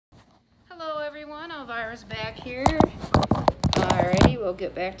everyone, Elvira's back here. Alrighty, we'll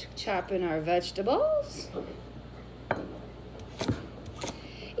get back to chopping our vegetables.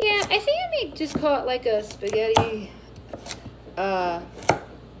 Yeah, I think I may just call it like a spaghetti,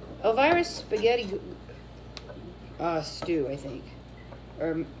 Elvira's spaghetti stew, I think.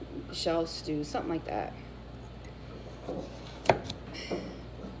 Or shell stew, something like that.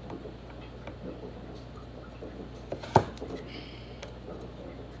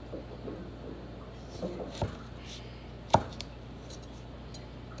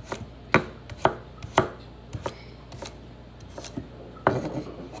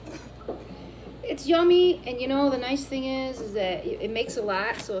 It's yummy, and you know the nice thing is that it makes a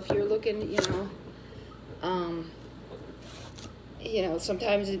lot. So if you're looking,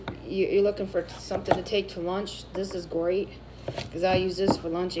 sometimes you're looking for something to take to lunch. This is great because I use this for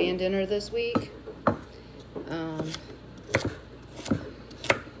lunch and dinner this week.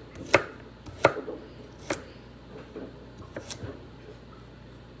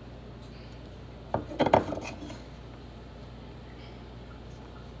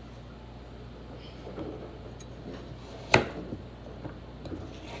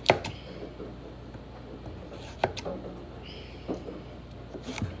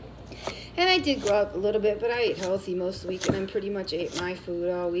 And I did go out a little bit, but I ate healthy most of the weekend. I pretty much ate my food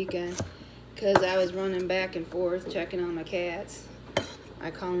all weekend because I was running back and forth checking on my cats. I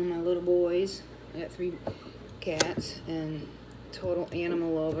call them my little boys. I got 3 cats and total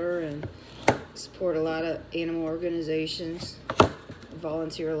animal lover and support a lot of animal organizations.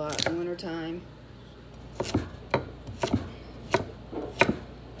 Volunteer a lot in the wintertime.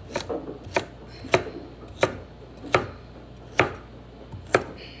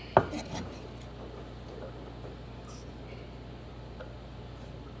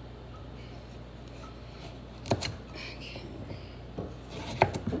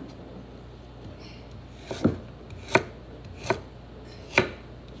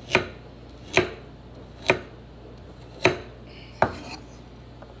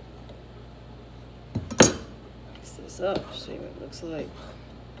 Up, see what it looks like.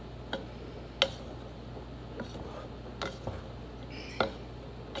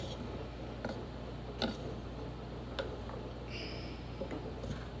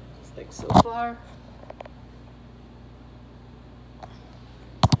 It's like so far.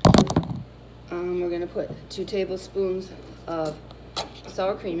 We're gonna put 2 tablespoons of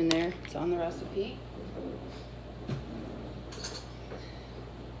sour cream in there. It's on the recipe.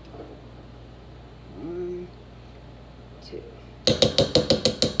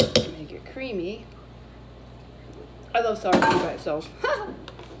 Make it creamy. I love sour cream by itself.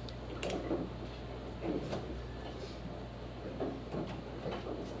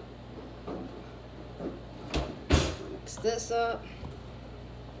 Mix this up.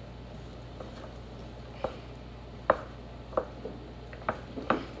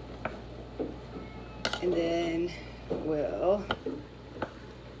 And then we'll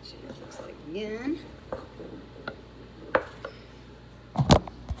see what it looks like again.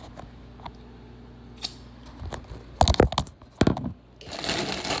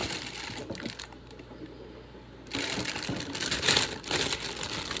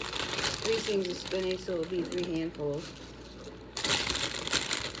 Things of spinach, so it'll be 3 handfuls.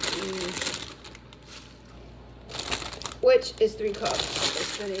 Which is 3 cups. The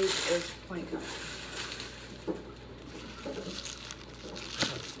spinach is 20 cups.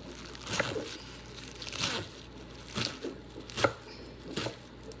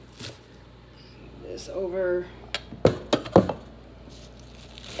 This over.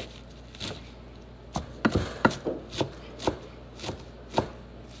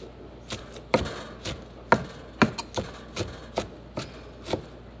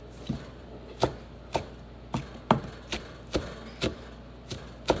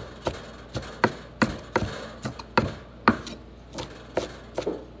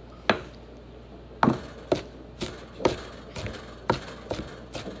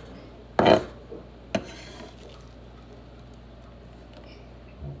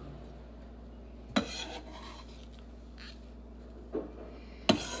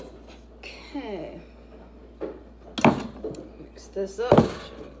 Okay, mix this up, show you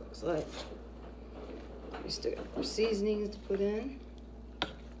what it looks like. We still got more seasonings to put in.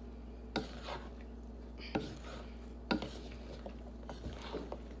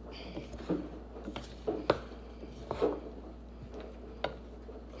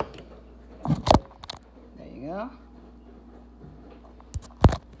 There you go.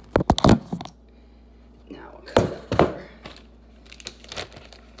 Now we'll cut up our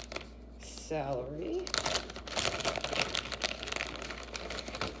celery.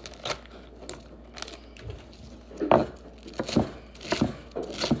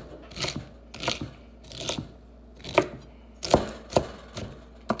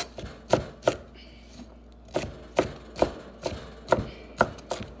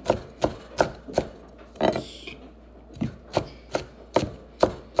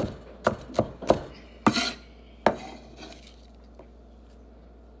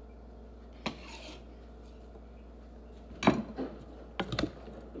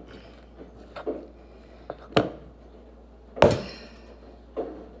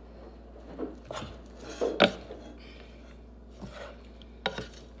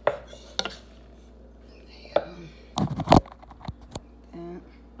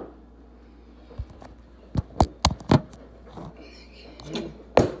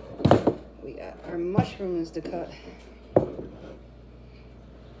 mushrooms to cut. Wash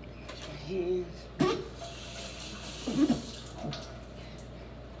my hands.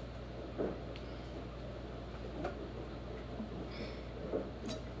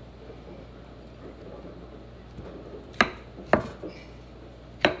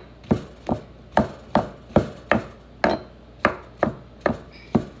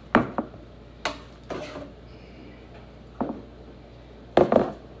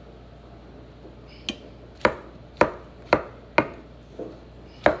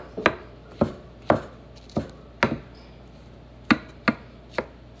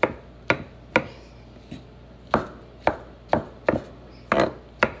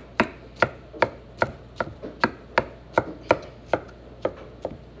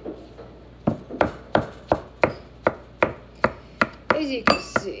 As you can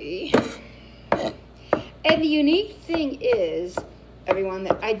see, and the unique thing is, everyone,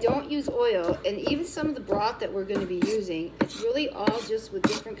 that I don't use oil, and even some of the broth that we're going to be using, it's really all just with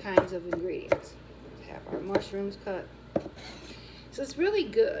different kinds of ingredients. We have our mushrooms cut, so it's really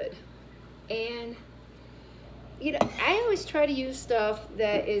good. And you know, I always try to use stuff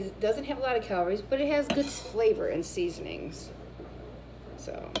that doesn't have a lot of calories, but it has good flavor and seasonings.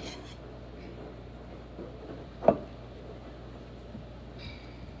 So.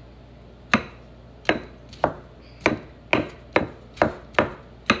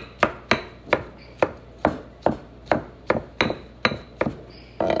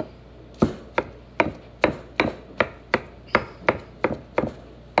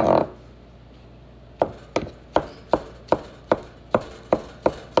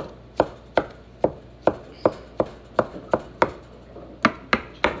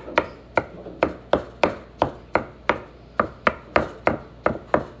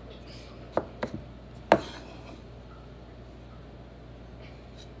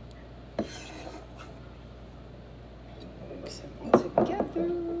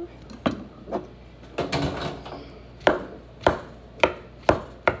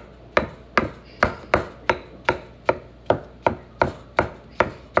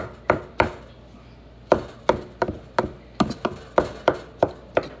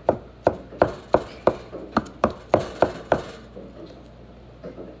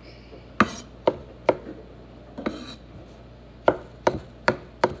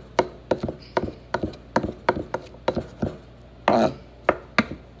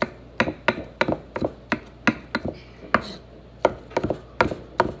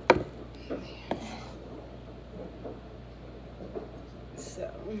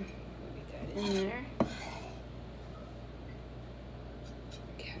 Get that in there.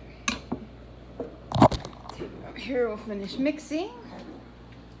 Okay. Take it out here, we'll finish mixing.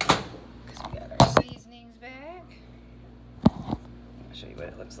 Because we got our seasonings back. I'll show you what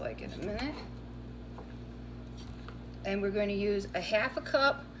it looks like in a minute. And we're going to use a half a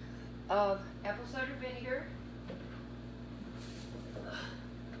cup of apple cider vinegar.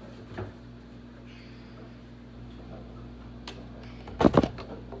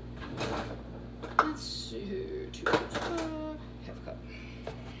 Let's see, half a cup.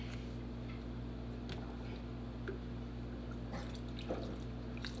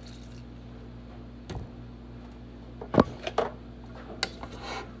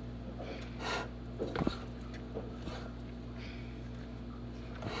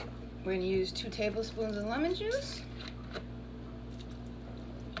 We're going to use 2 tablespoons of lemon juice.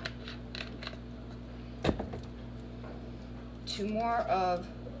 Two more of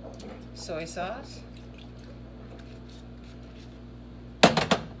soy sauce.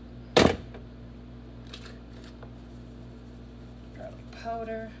 Garlic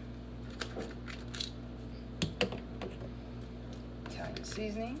powder. Italian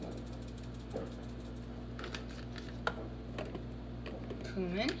seasoning.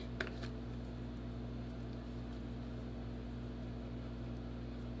 Cumin.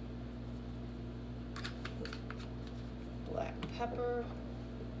 Black pepper.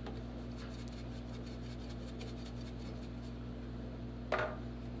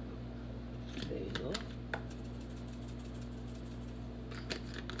 Basil.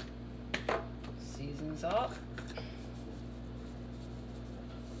 Seasoned salt.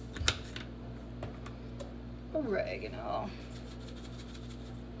 Oregano.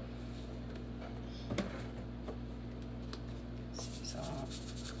 Salt.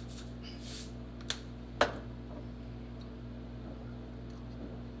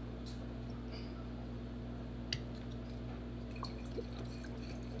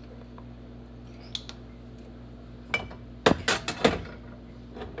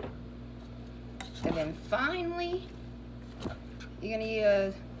 And then finally, you're gonna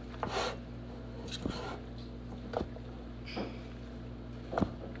use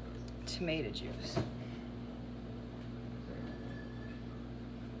Tomato juice.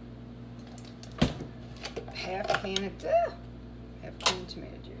 Half a can of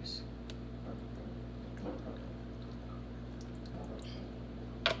tomato juice.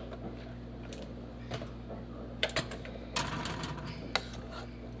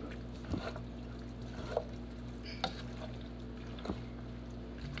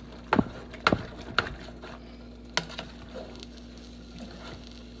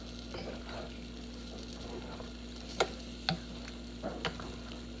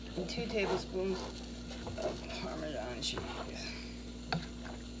 And 2 tablespoons of Parmesan cheese.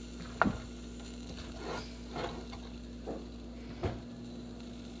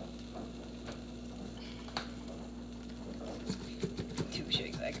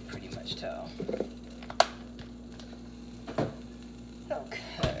 I can pretty much tell.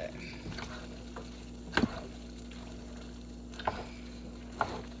 Okay.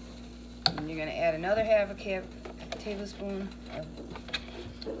 And you're going to add another half a tablespoon of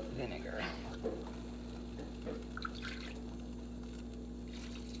vinegar.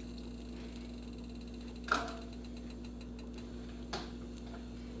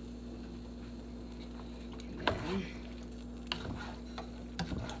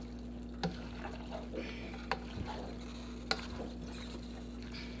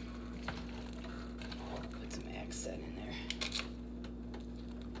 Set in there.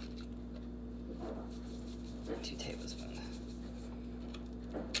 2 tablespoons.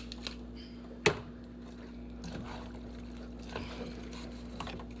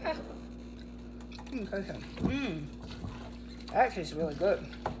 That tastes really good.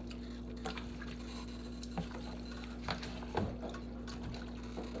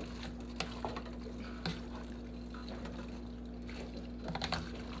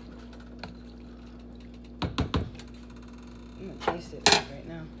 I'm gonna taste it right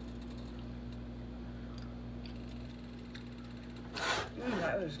now.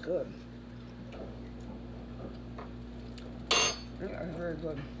 That was good. That was very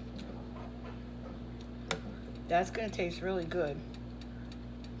good. That's gonna taste really good.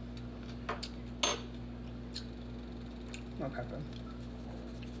 More pepper.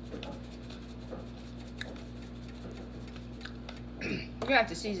 You're gonna have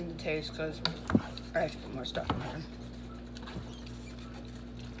to season the taste because I have to put more stuff in here.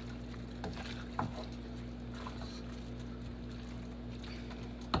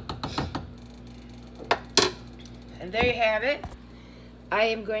 And there you have it. I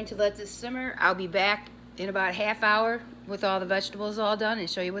am going to let this simmer. I'll be back in about a half hour with all the vegetables all done and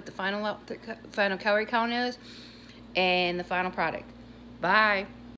show you what the final calorie count is and the final product. Bye.